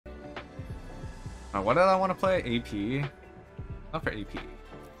What did I want to play? AP? Not for AP.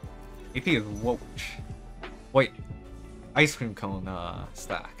 AP is Woach. Wait. Ice cream cone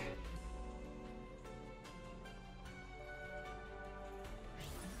stack.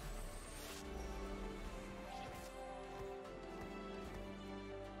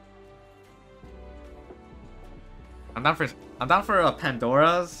 I'm down for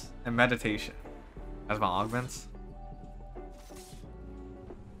Pandora's and meditation as my augments.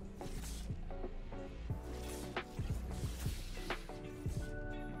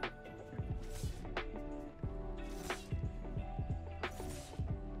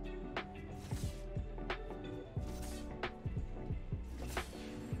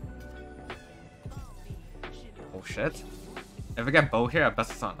 Oh shit. If I get bow here, I bet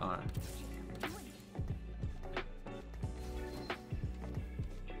it's on R.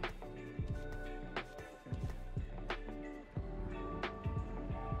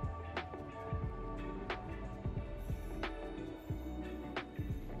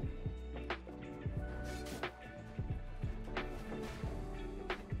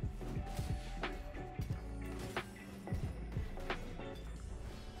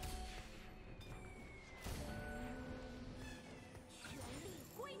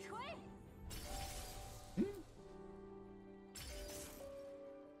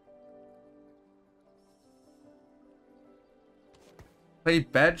 Play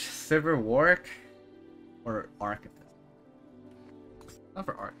Bedge, Silver Warwick, or Architect? Not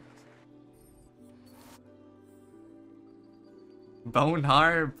for Architect.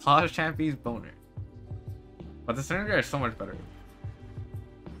 Bonar, Pause Champions, Boner. But the Synergy is so much better.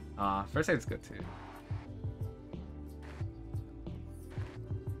 First Aid's good too.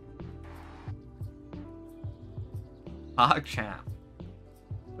 Hog Champ.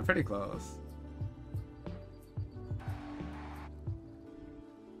 They're pretty close.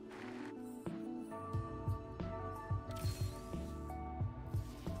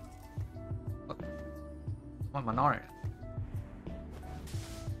 What Minari?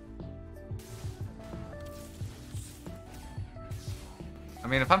 I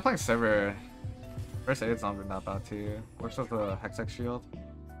mean, if I'm playing Silver, First Aid's not that bad too. Works with the Hextech Shield.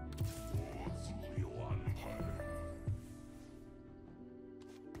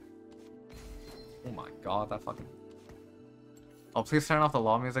 Oh my god, that fucking... Oh, please turn off the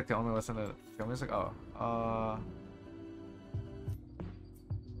law music to only listen to field music? Oh,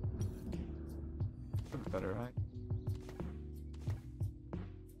 better, right?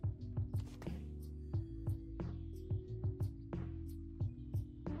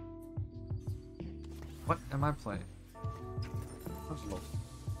 What am I playing? What's low?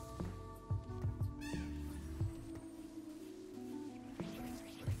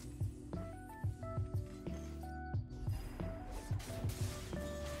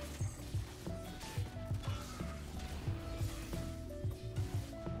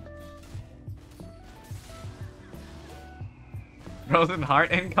 Frozen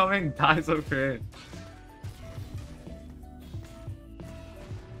Heart incoming? Dies of cringe.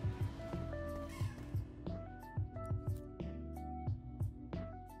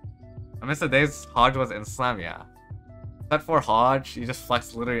 I miss the days Hodge was in Slam, yeah. Except for Hodge, you just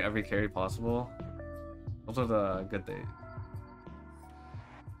flex literally every carry possible. Those were the good days.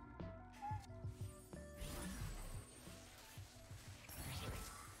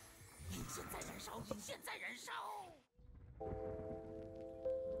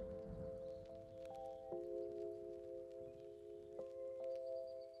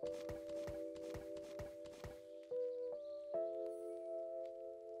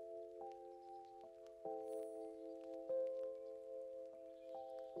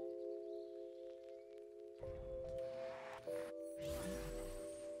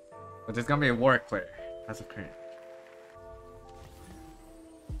 But there's gonna be a Warwick player as of current.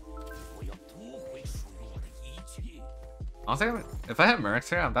 Honestly, if I have Mercs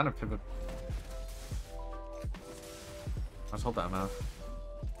here, I'm down to pivot. Let's hold that mouth.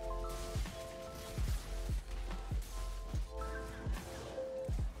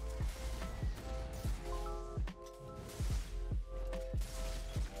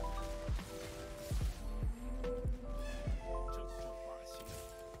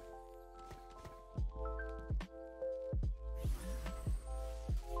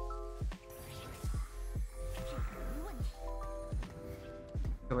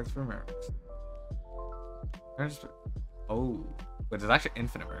 For Mercs. Oh, but there's actually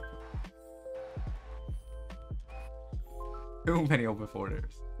infinite Mercs. Too many open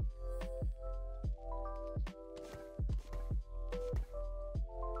borders.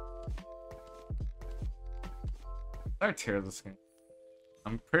 I tier this game.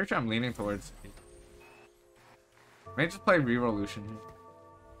 I'm pretty sure I'm leaning towards Maybe just play Revolution here.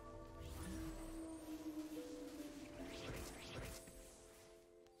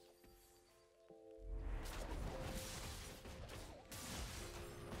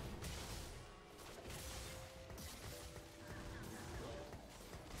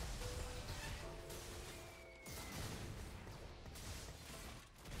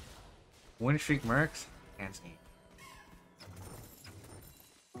 Win streak mercs? Can't see.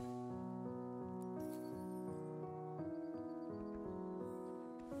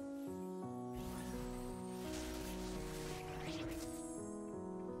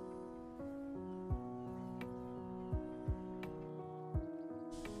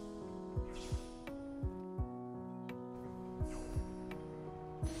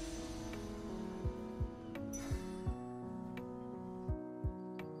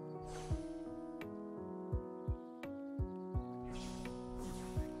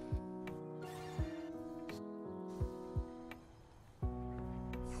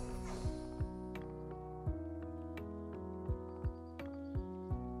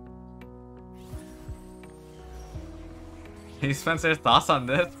 Hey Spencer, thoughts on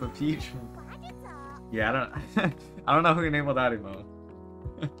this? The peach. Yeah, I don't I don't know who enabled that emote.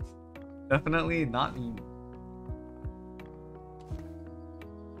 Definitely not me.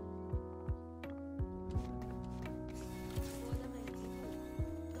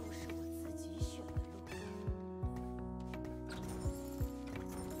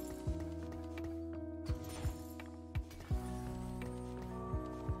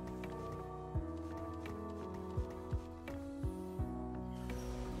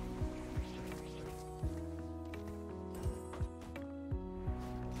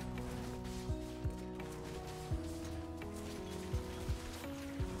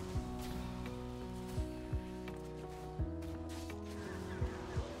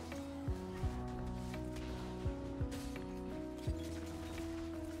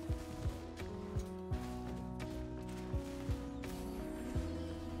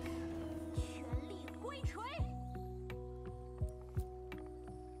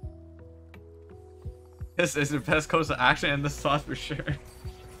 This is the best course of action in this slot for sure.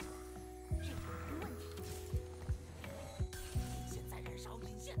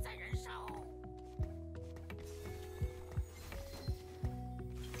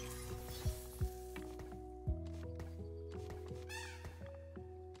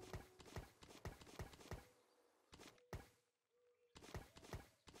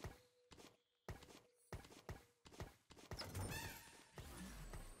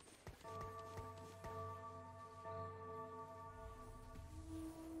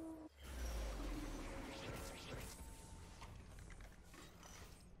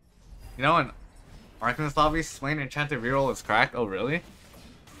 You know, in Arcanist lobby, Swain Enchanted reroll is cracked. Oh, really?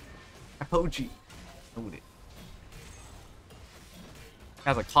 Apogee. Hold it.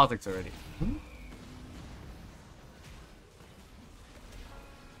 Has like Kha'Zix already. Hmm?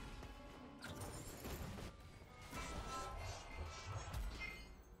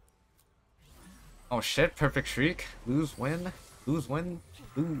 Oh shit, perfect shriek. Lose, win. Lose, win.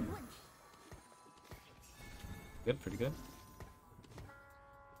 Lose. Good, pretty good.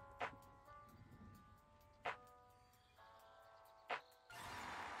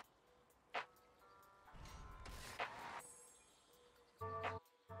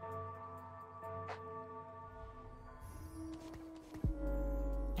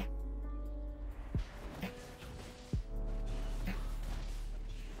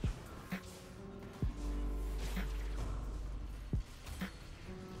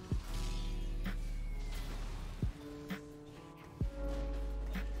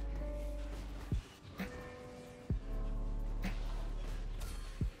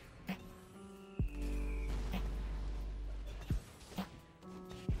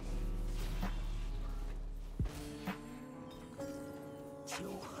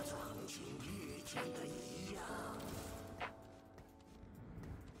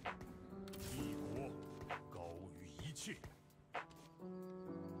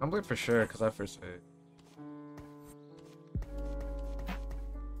 I'm blade for sure, because I first hit.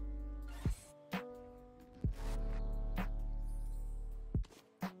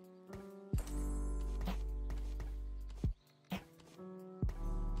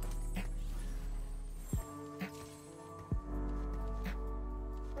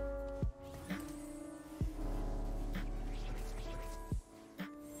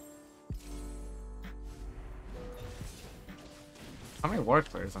 How many Warwick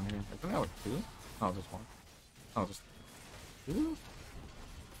players on here? I think I have like 2? Oh, just 1. Oh, just 2?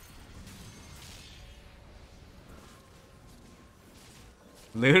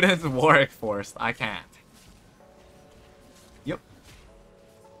 Luden's Warwick forced. I can't.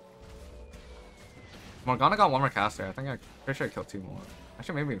 Morgana got one more caster. I think I'm pretty sure I killed 2 more.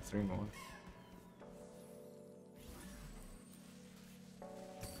 Actually, maybe 3 more.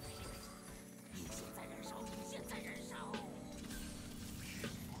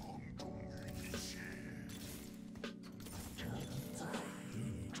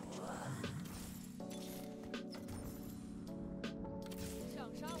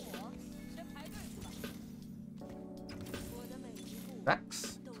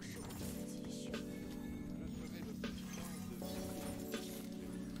 Vex.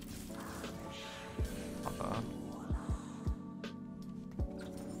 Not bad.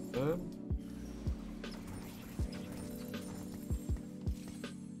 Good.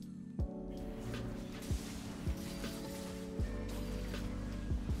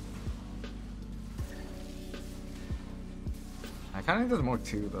 I kinda need there's more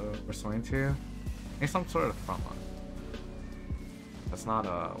too though. We're swing too. Need some sort of front line. That's not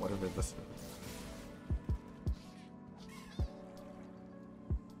whatever this is.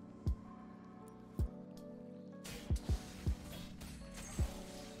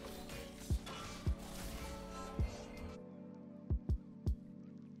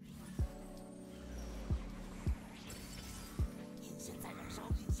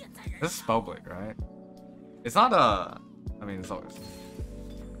 This is Spellblade, right? It's not I mean, it's always.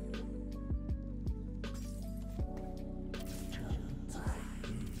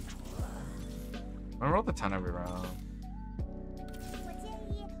 I roll the 10 every round.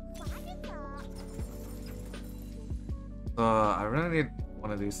 I really need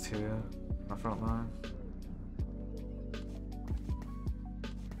one of these two in my front line.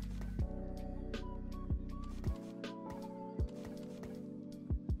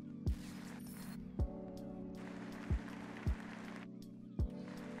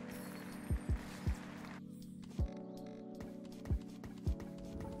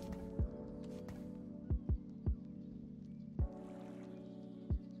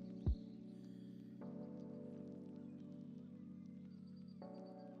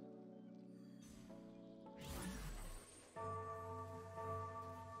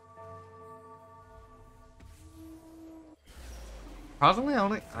 Probably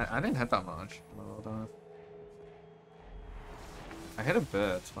I didn't hit that much. I hit a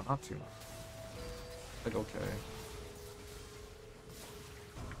bit, but not too much. Like okay.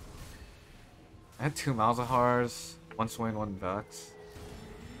 I had 2 Malzahars, 1 Swain, 1 Vex,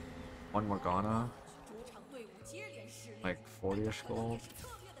 1 Morgana, like 40-ish gold.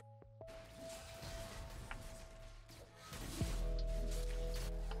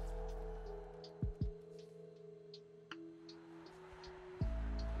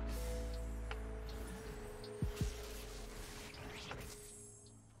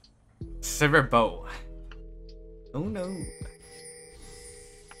 Silver bow. Oh no.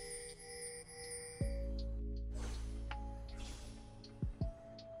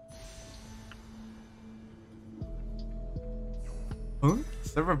 Huh?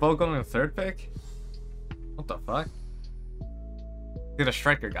 Silver bow going in 3rd pick? What the fuck? Dude, a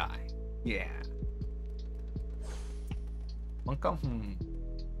striker guy. Yeah. Welcome.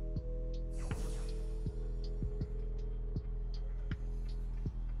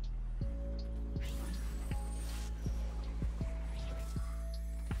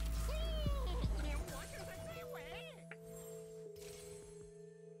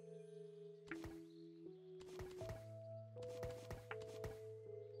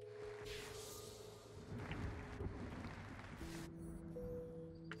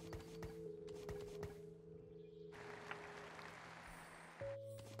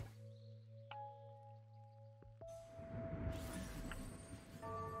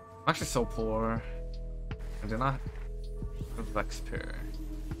 I'm actually so poor. I did not have Vex pair.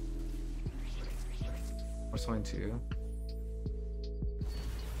 Or something too.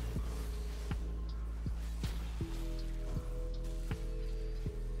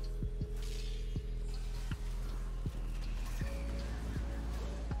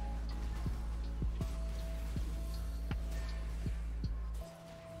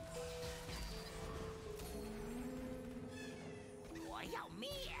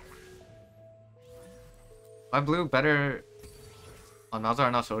 I blew better on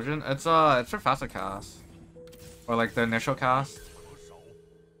Malzahar, not Shojin. It's for faster cast. Or like the initial cast.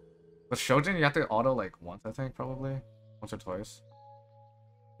 With Shojin you have to auto like once, I think, probably. Once or twice.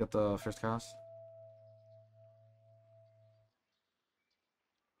 Get the first cast.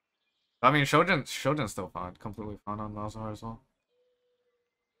 I mean Shojin's still fine. Completely fine on Malzahar as well.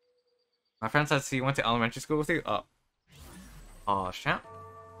 My friend says he went to elementary school with you. Oh champ.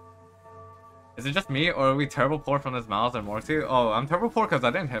 Is it just me, or are we terrible poor from this Malz and more too? Oh, I'm terrible poor because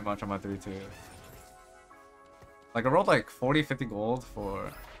I didn't hit much on my 3-2. Like I rolled like 40, 50 gold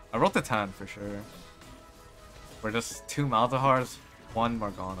for... I rolled to 10 for sure. For just 2 Malzahars, 1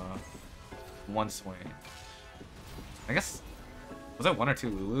 Morgana, 1 Swain. I guess... Was it 1 or 2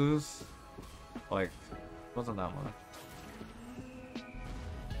 Lulus? Like, it wasn't that much.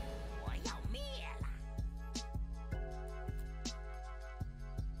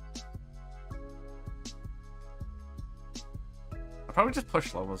 I'll probably just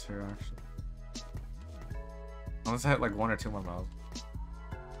push levels here, actually. Unless I hit like 1 or 2 more mouths.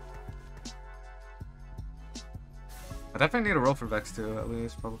 I definitely need a roll for Vex too, at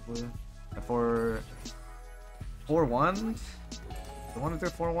least, probably. And for 4-1? Do I want to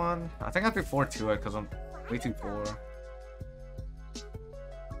do 4-1? I think I'll do 4-2 it because I'm way too poor.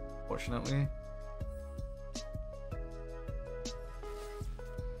 Fortunately.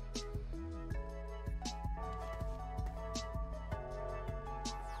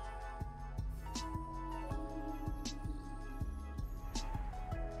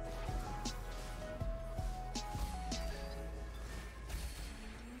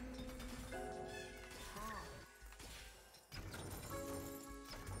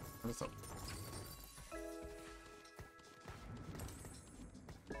 What's up?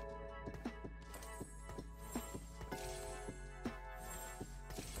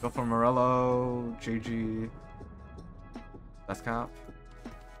 Go for Morello, JG. That's cap.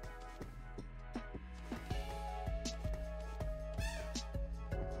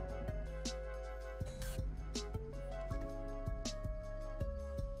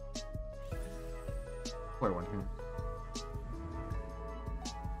 Play one here.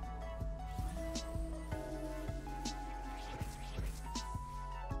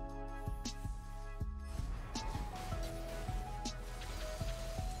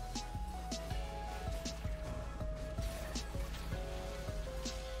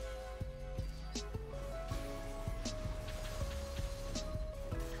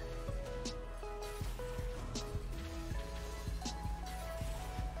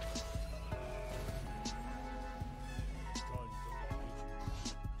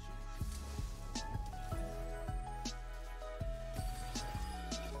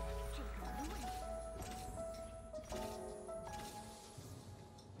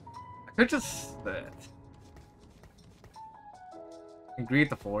 I could just agree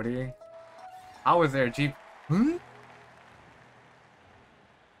to 40. How is there a G? Hmm?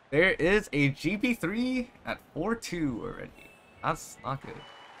 There is a GP3 at 4-2 already. That's not good.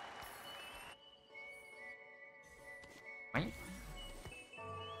 Right?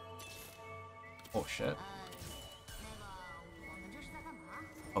 Oh shit.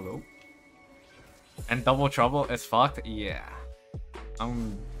 Hello? And double trouble is fucked? Yeah.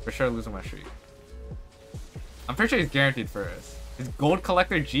 I'm for sure losing my streak. I'm pretty sure he's guaranteed first. His gold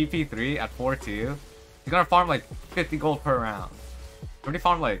collector GP3 at 4-2. He's gonna farm like 50 gold per round. Already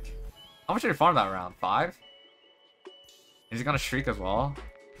farmed like... How much did he farm that round? 5? Is he gonna streak as well?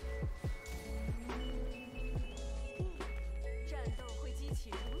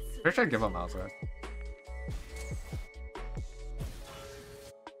 Pretty sure I give up Malzahar.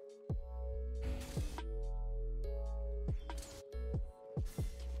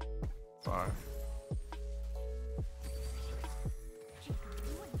 Sorry.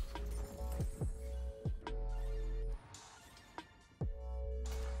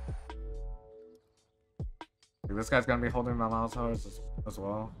 This guy's gonna be holding my Malzahar as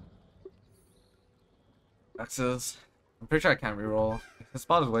well. X's. I'm pretty sure I can't reroll. His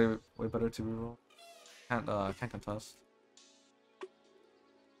spot is way better to reroll. Can't contest.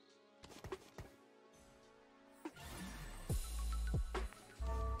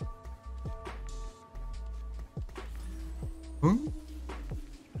 Huh?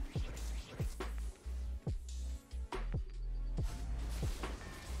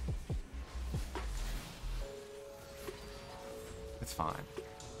 It's fine.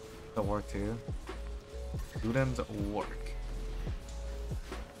 It'll work too. Students work.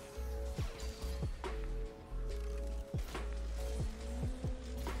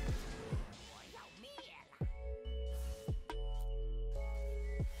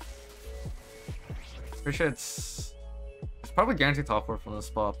 Pretty sure it's probably guaranteed top 4 from this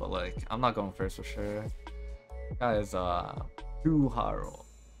spot, but like I'm not going first for sure. Guy is too high roll.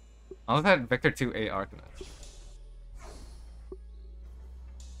 I was had Victor 2-8 Arcanist.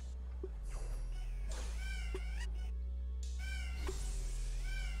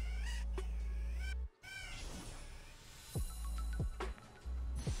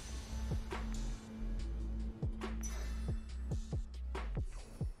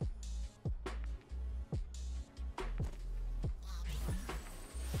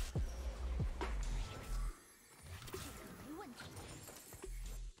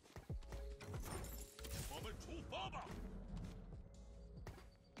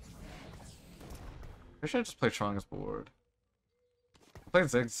 I should just play strongest board. I played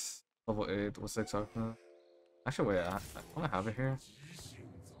Ziggs level 8 with 6 Arcana. Actually, wait, I want to have it here.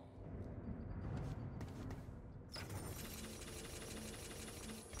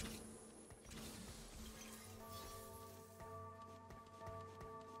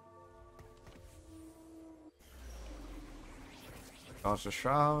 Dodge the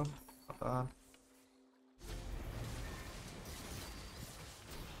Shroud. Not bad.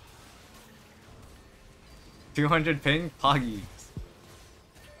 $200 ping? Poggies.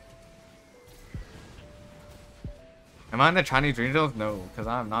 Am I in the Chinese Dream Zones? No, because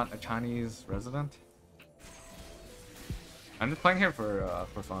I'm not a Chinese resident. I'm just playing here for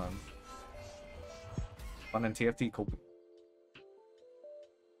fun. Fun and TFT coping.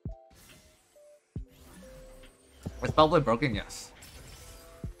 Was Spellblade broken? Yes.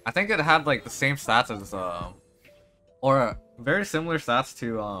 I think it had like the same stats as or very similar stats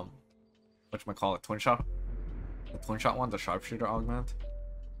to whatchamacallit, Twin Shot. The Twin Shot one, the Sharpshooter augment.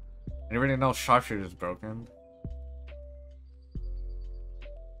 Anybody know Sharpshooter is broken?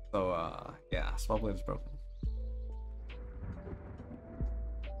 So yeah, Spellblade is broken.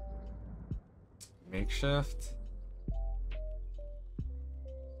 Makeshift.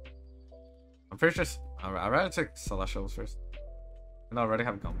 I'm pretty sure I'd rather take Celestials first. And I already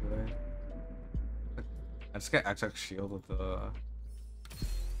have Gunblade. I just get XX shield with the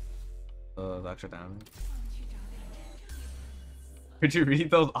extra damage. Could you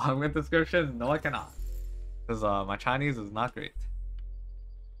read those augment descriptions? No, I cannot. Because my Chinese is not great.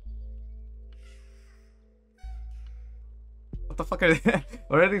 What the fuck are they?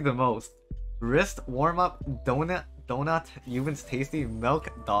 Already the most. Wrist warm up donut Euban's tasty milk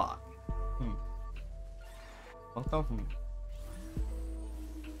dog. What the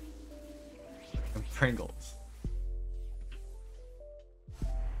and Pringles.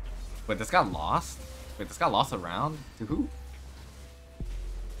 Wait, this got lost? Wait, this got lost around? To who?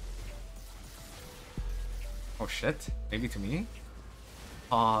 Oh shit. Maybe to me?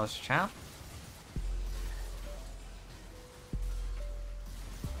 Pause, champ.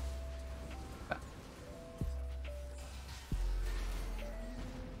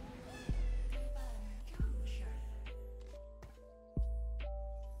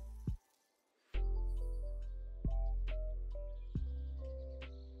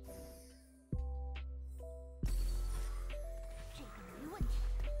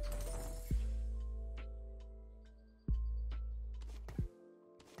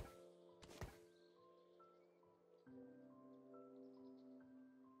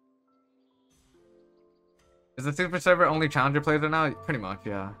 Is the Super Server only challenger players now? Pretty much,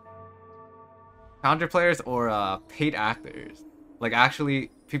 yeah. Challenger players or paid actors. Like actually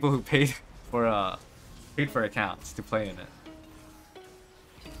people who paid for accounts to play in it.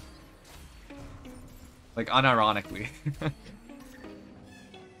 Like unironically.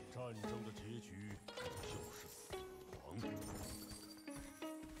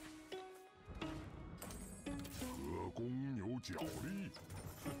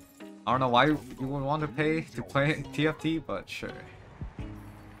 I don't know why you would want to pay to play TFT, but sure.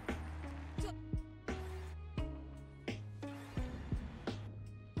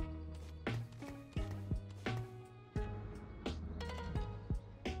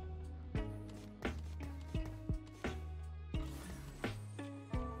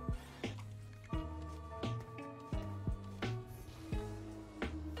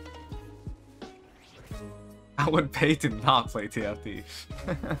 I would pay to not play TFT.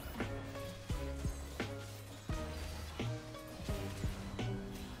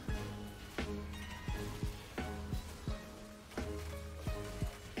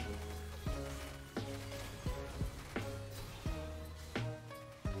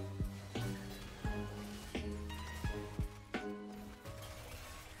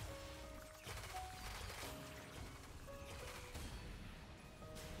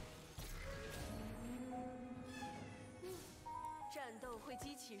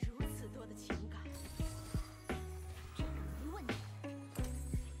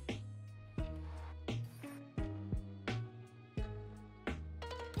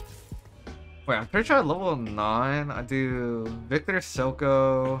 Wait, I'm pretty sure at level 9 I do Victor,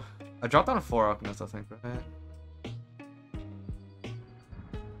 Silco. I dropped down to 4 Alchemists, I think, right?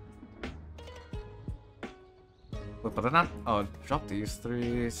 Wait, but they're not. Oh, drop these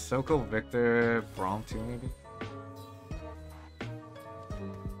 3. Silco, Victor, Braum 2 maybe?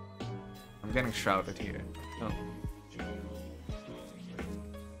 I'm getting shrouded here. Oh.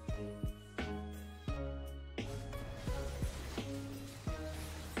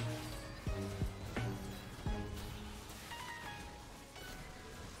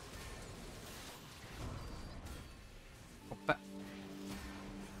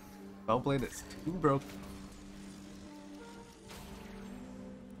 Spellblade is too broken.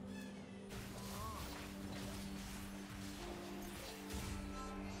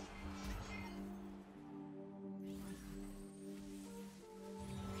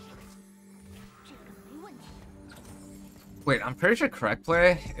 Wait, I'm pretty sure correct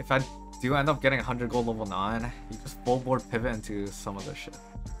play, if I do end up getting 100 gold level 9, you just full board pivot into some of this shit.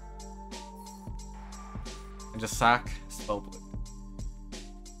 And just sack Spellblade.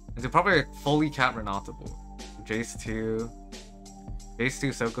 Into probably a fully cap Renata board. Jace 2,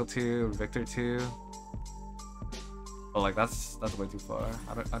 Soko 2, Victor 2. But like that's way too far.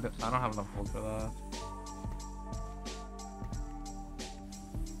 I don't have enough gold for that.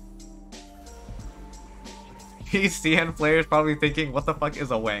 These CN players probably thinking, what the fuck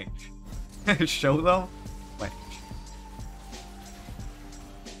is a wench? Show them? Wench.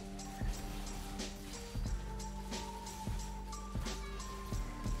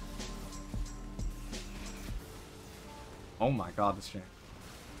 Oh my god, this Jinx.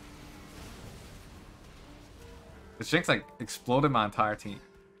 This Jinx like exploded my entire team.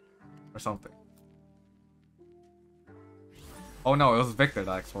 Or something. Oh no, it was Victor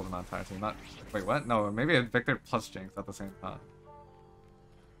that exploded my entire team. Not wait, what? No, maybe it's Victor plus Jinx at the same time.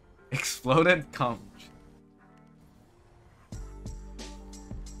 Exploded Conch.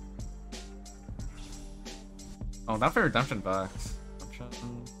 Oh, not for redemption backs.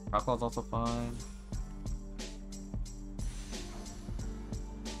 Redemption. Crocodile's also fine.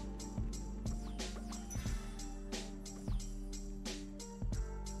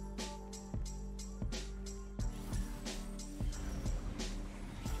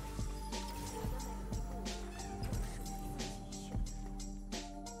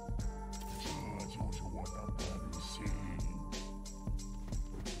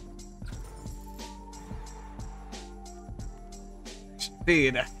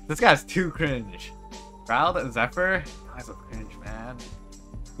 Dude, this guy's too cringe. Proud Zephyr, guy's a cringe, man.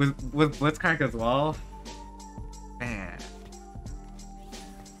 With Blitzcrank as well, man.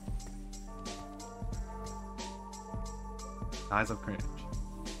 Guy's a cringe.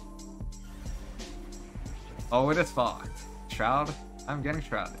 Oh, it is fucked. Shroud, I'm getting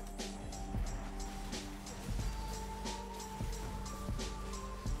shrouded.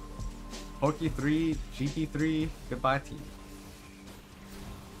 Pokey 3, GP 3, goodbye team.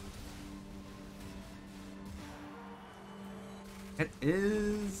 It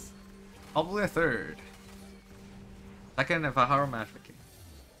is probably a third. Second if I haro matchmaking.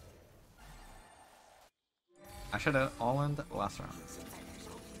 I should have all-in last round.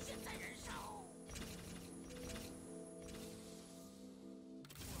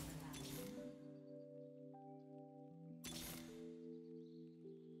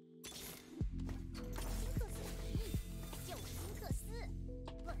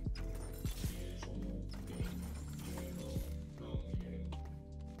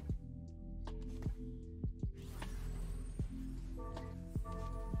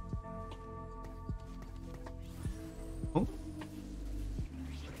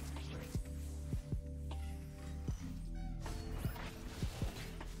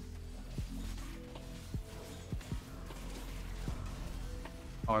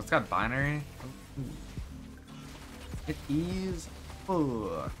 Oh, it's got binary. It is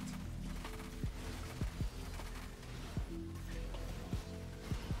fucked.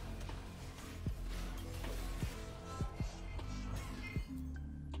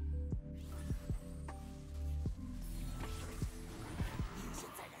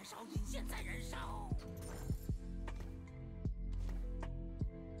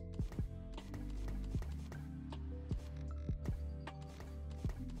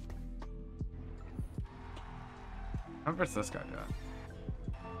 How much this guy got?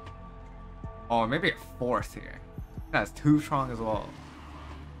 Oh, maybe a fourth here. That's too strong as well.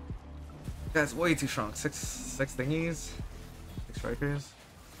 That's way too strong. Six thingies? 6 strikers?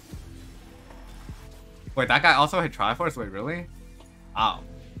 Wait, that guy also hit Triforce? Wait, really? Wow.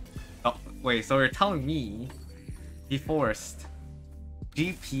 Oh, wait, so you're telling me he forced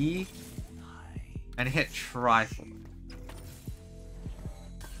GP and hit Triforce?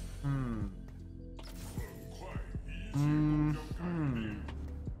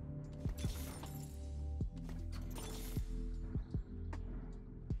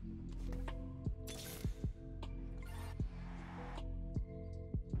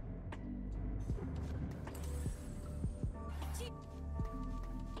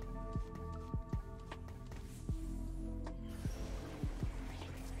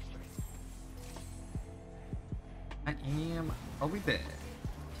 Are we there?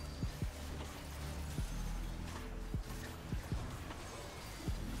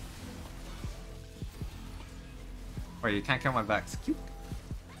 Wait, you can't kill my Vex. Cute.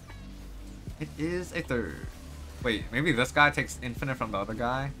 It is a third. Wait, maybe this guy takes infinite from the other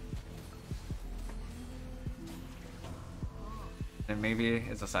guy? And maybe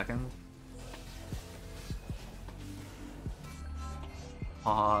it's a second?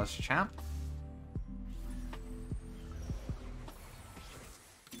 Pause champ?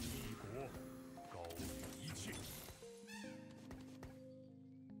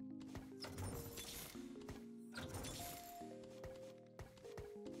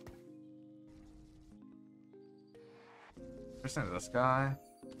 Listen to this guy.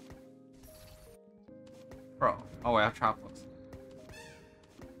 Bro. Oh wait, I have trapless.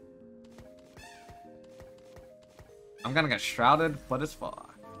 I'm gonna get shrouded, but it's fine.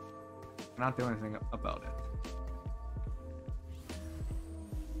 I'm not doing anything about it.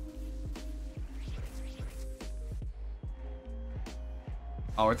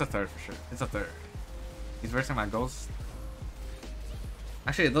 Oh, it's a third for sure. It's a third. He's versing my ghost.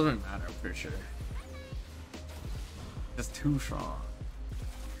 Actually, it doesn't matter, I'm pretty sure. Just too strong.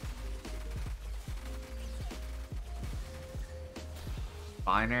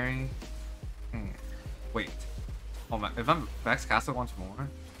 Binary. Wait. Oh my! If I'm Vex castle once more,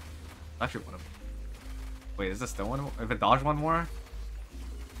 actually one of. Wait, is this still one more? If it dodged one more.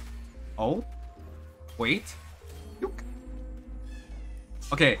 Oh. Wait. Yook.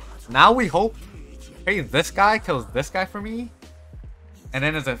 Okay. Now we hope. Hey, this guy kills this guy for me, and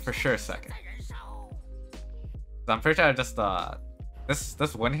then it's a for sure second. I'm pretty sure I just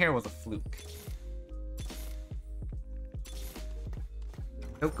this win here was a fluke.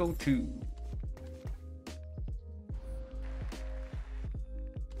 Coco 2.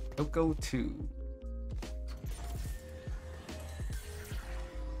 Coco 2.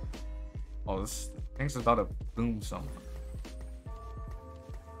 Oh, this thing's about to boom somewhere.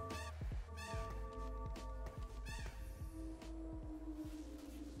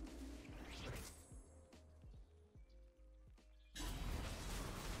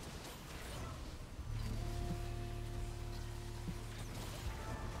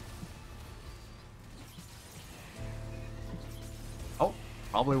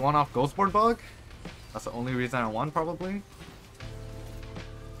 Probably one off Ghostboard bug. That's the only reason I won, probably.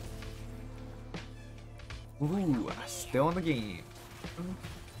 Ooh, still in the game.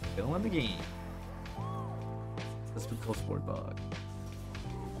 Still in the game. Let's do Ghostboard bug.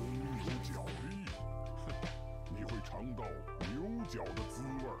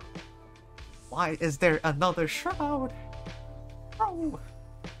 Why is there another shroud? Bro.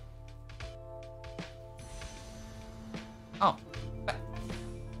 Oh.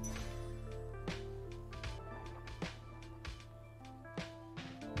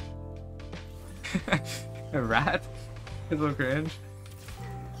 A rat? It's so cringe.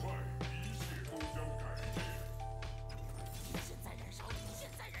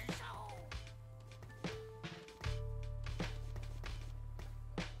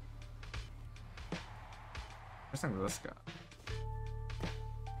 Listen to this guy.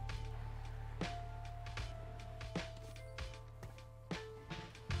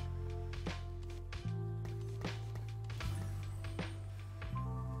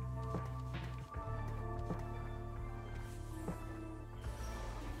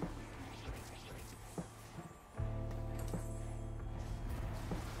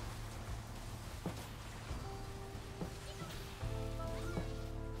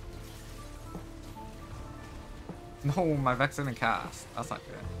 No, my Vex didn't cast. That's not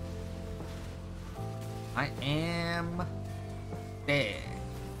good. I am dead.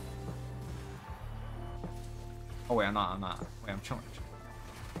 Oh wait, I'm not. Wait, I'm chilling.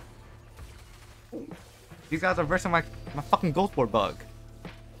 These guys are versing my fucking Ghostboard bug.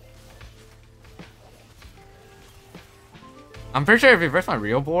 I'm pretty sure if you verse my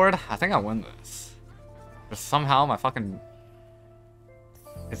real board, I think I win this. But somehow my fucking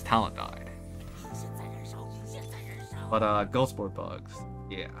his talent died. But Ghostboard bugs,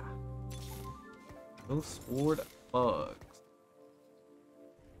 yeah. Ghostboard bugs.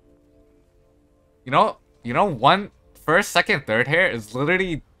 You know, one first, second, third here is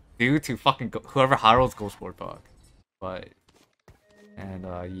literally due to fucking whoever Harold's Ghostboard bug. But and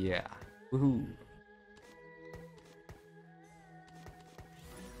yeah, woohoo.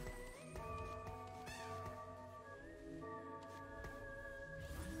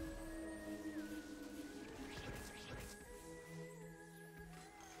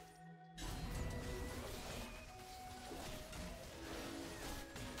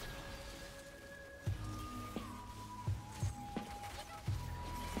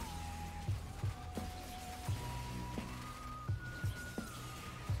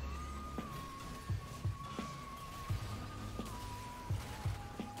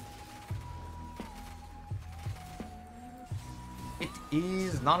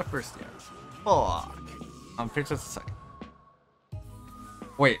 He's not a first yet. Fuck. I'm pretty sure it's a second.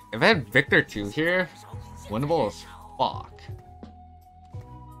 Wait, if I had Victor 2 here, winnable as fuck.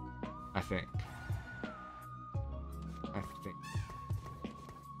 I think.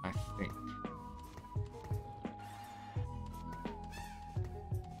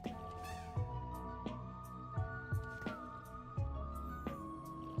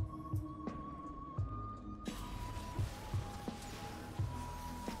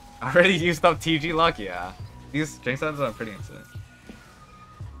 I already used up TG luck, yeah. These string sets are pretty insane.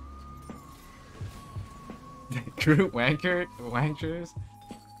 Group wankers? Wanch.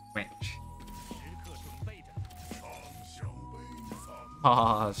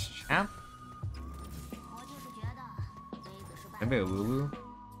 Aw, champ? Maybe a Lulu?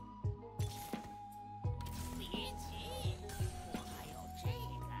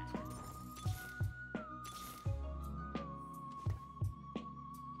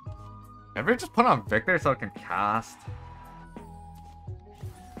 Ever just put on Victor so I can cast?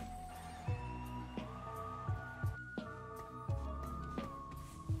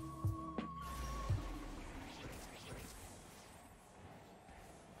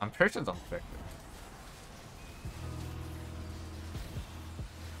 I'm pretty sure it's on Victor.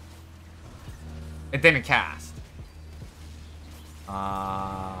 It didn't cast.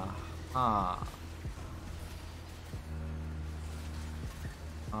 Uh-huh.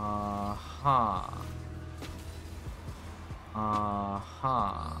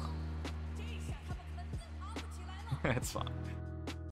 It's fine.